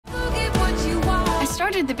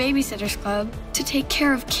started the Babysitters Club to take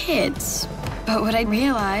care of kids. But what I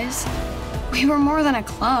realized, we were more than a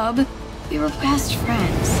club. We were best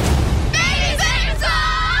friends. Babysitters Club!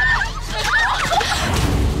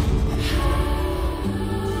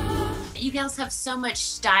 You guys have so much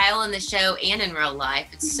style in the show and in real life.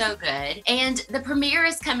 It's so good. And the premiere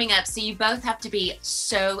is coming up, so you both have to be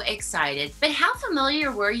so excited. But how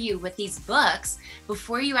familiar were you with these books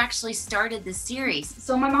before you actually started the series?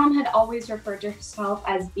 So my mom had always referred to herself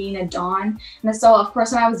as being a Dawn. And so of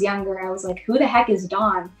course when I was younger, I was like, who the heck is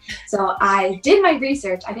Dawn? So I did my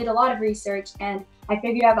research. I did a lot of research, and I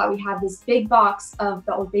figured out that we had this big box of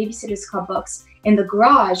the old Babysitters Club books in the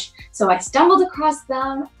garage. So I stumbled across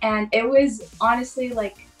them, and it was honestly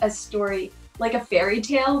like a story, like a fairy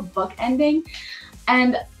tale book ending.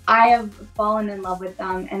 And I have fallen in love with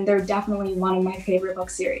them, and they're definitely one of my favorite book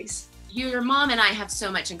series. Your mom and I have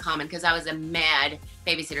so much in common because I was a mad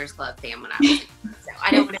Babysitters Club fan when I was a kid. So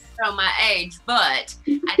I don't want to show my age, but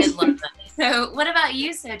I did love them. So what about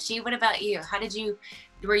you, Xochitl? What about you?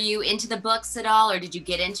 Were you into the books at all, or did you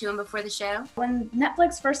get into them before the show? When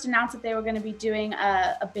Netflix first announced that they were going to be doing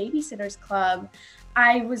a Babysitters Club,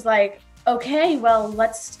 I was like, okay, well,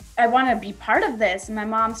 I want to be part of this. And my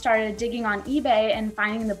mom started digging on eBay and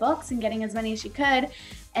finding the books and getting as many as she could.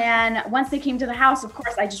 And once they came to the house, of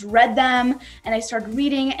course, I just read them, and I started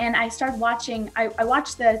reading, and I started watching. I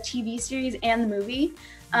watched the TV series and the movie,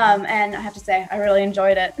 and I have to say, I really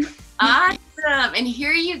enjoyed it. Awesome. And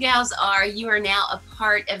here you gals are. You are now a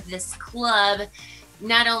part of this club,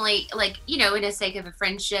 not only in a sake of a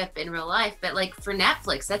friendship in real life, but like for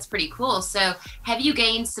Netflix. That's pretty cool. So have you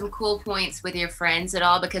gained some cool points with your friends at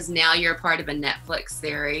all because now you're a part of a Netflix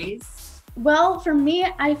series? Well, for me,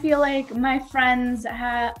 I feel like my friends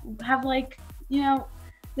have like,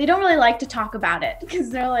 they don't really like to talk about it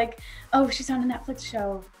because they're like, oh, she's on a Netflix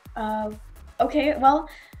show. Okay, well,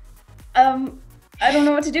 I don't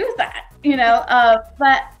know what to do with that,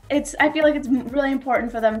 but I feel like it's really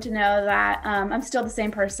important for them to know that I'm still the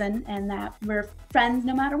same person and that we're friends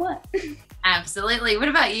no matter what. Absolutely. What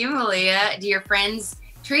about you, Malia? Do your friends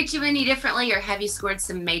treat you any differently, or have you scored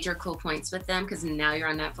some major cool points with them because now you're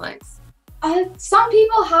on Netflix? Some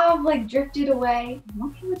people have like drifted away. I'm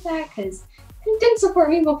okay with that because they didn't support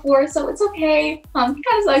me before, so it's okay. It kind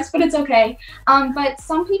of sucks, but it's okay. But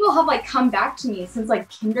some people have like come back to me since like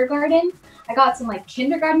kindergarten. I got some like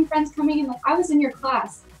kindergarten friends coming in, like, I was in your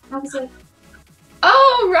class. I was like,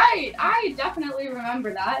 oh, right. I definitely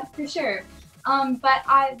remember that for sure. But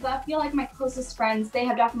I feel like my closest friends, they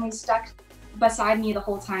have definitely stuck beside me the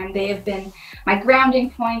whole time. They have been my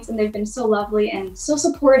grounding points, and they've been so lovely and so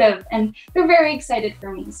supportive, and they're very excited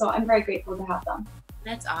for me. So I'm very grateful to have them.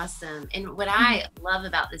 That's awesome. And what I love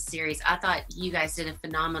about this series, I thought you guys did a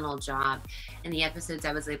phenomenal job in the episodes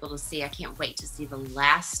I was able to see. I can't wait to see the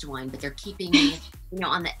last one, but they're keeping me,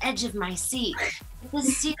 on the edge of my seat.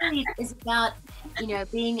 This series is about,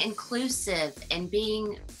 being inclusive and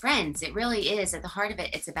being friends. It really is. At the heart of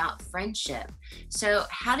it, it's about friendship. So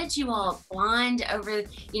how did you all bond over,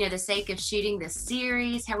 the sake of shooting this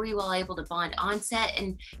series? How were you all able to bond on set,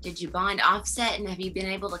 and did you bond off set, and have you been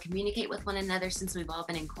able to communicate with one another since we've all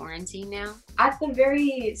been in quarantine now? At the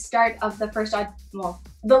very start of the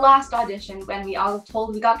the last audition, when we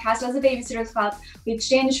got cast as a Babysitters Club, we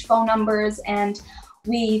exchanged phone numbers, and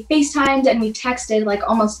we FaceTimed and we texted like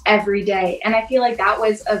almost every day. And I feel like that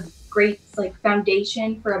was a great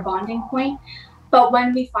foundation for a bonding point. But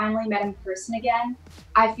when we finally met in person again,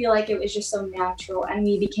 I feel like it was just so natural, and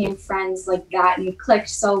we became friends like that, and we clicked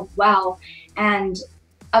so well. And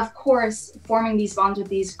of course, forming these bonds with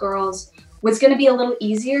these girls was going to be a little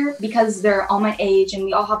easier because they're all my age and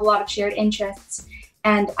we all have a lot of shared interests.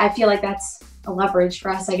 And I feel like that's a leverage for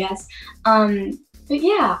us, I guess. But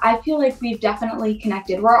yeah, I feel like we've definitely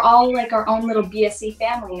connected. We're all like our own little BSC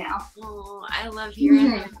family now. Oh, I love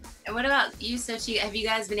hearing that. And what about you, Xochitl? Have you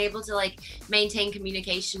guys been able to maintain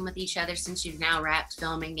communication with each other since you've now wrapped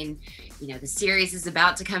filming, and the series is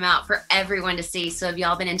about to come out for everyone to see? So have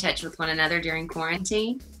y'all been in touch with one another during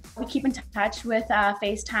quarantine? We keep in touch with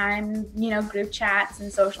FaceTime, group chats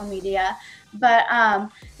and social media. But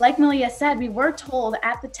like Malia said, we were told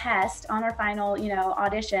at the test on our final,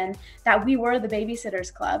 audition that we were the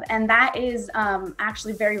Babysitters Club. And that is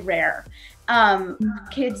actually very rare.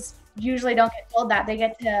 Kids usually don't get told that. They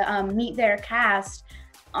get to meet their cast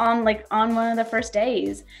on one of the first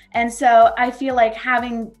days. And so I feel like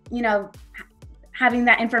having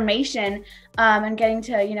that information and getting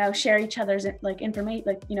to share each other's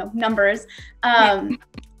information, numbers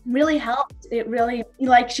really helped. It really,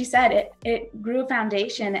 like she said, it grew a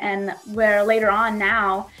foundation, and where later on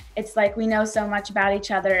now, it's like we know so much about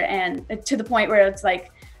each other, and to the point where it's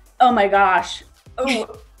like, oh my gosh,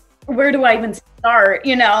 oh, where do I even start,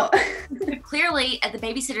 you know? Clearly at the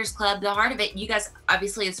Babysitters Club, the heart of it, you guys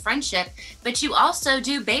obviously is friendship, but you also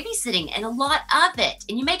do babysitting and a lot of it,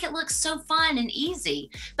 and you make it look so fun and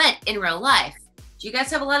easy. But in real life, do you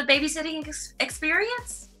guys have a lot of babysitting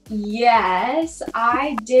experience? Yes,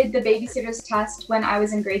 I did the babysitter's test when I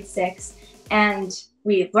was in grade 6, and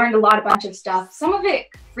we learned a bunch of stuff. Some of it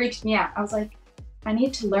freaked me out. I was like, I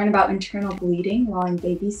need to learn about internal bleeding while I'm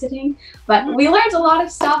babysitting. But we learned a lot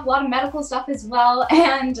of stuff, a lot of medical stuff as well.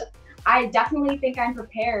 And I definitely think I'm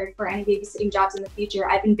prepared for any babysitting jobs in the future.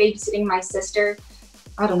 I've been babysitting my sister,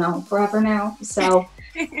 I don't know, forever now. So,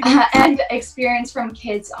 and experience from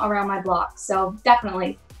kids around my block. So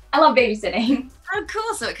definitely, I love babysitting. Oh,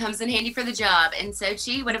 cool. So it comes in handy for the job. And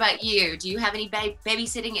Xochitl, what about you? Do you have any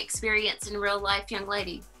babysitting experience in real life, young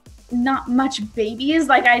lady? Not much babies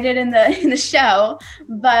like I did in the show,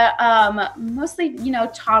 but mostly, you know,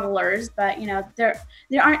 toddlers. But you know, there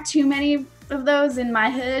aren't too many of those in my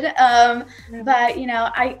hood. But you know,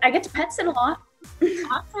 I get to pet sit a lot.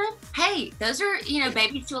 Awesome. Hey, those are, you know,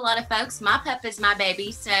 babies to a lot of folks. My pup is my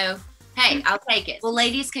baby, so hey, I'll take it. Well,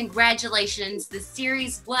 ladies, congratulations. The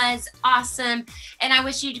series was awesome, and I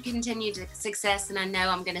wish you to continue success, and I know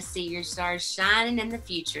I'm going to see your stars shining in the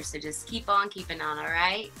future, so just keep on keeping on, all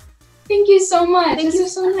right? Thank you so much. This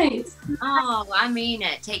is so nice. Oh, I mean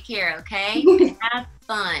it. Take care, okay? Have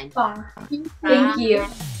fun. Bye. Thank you.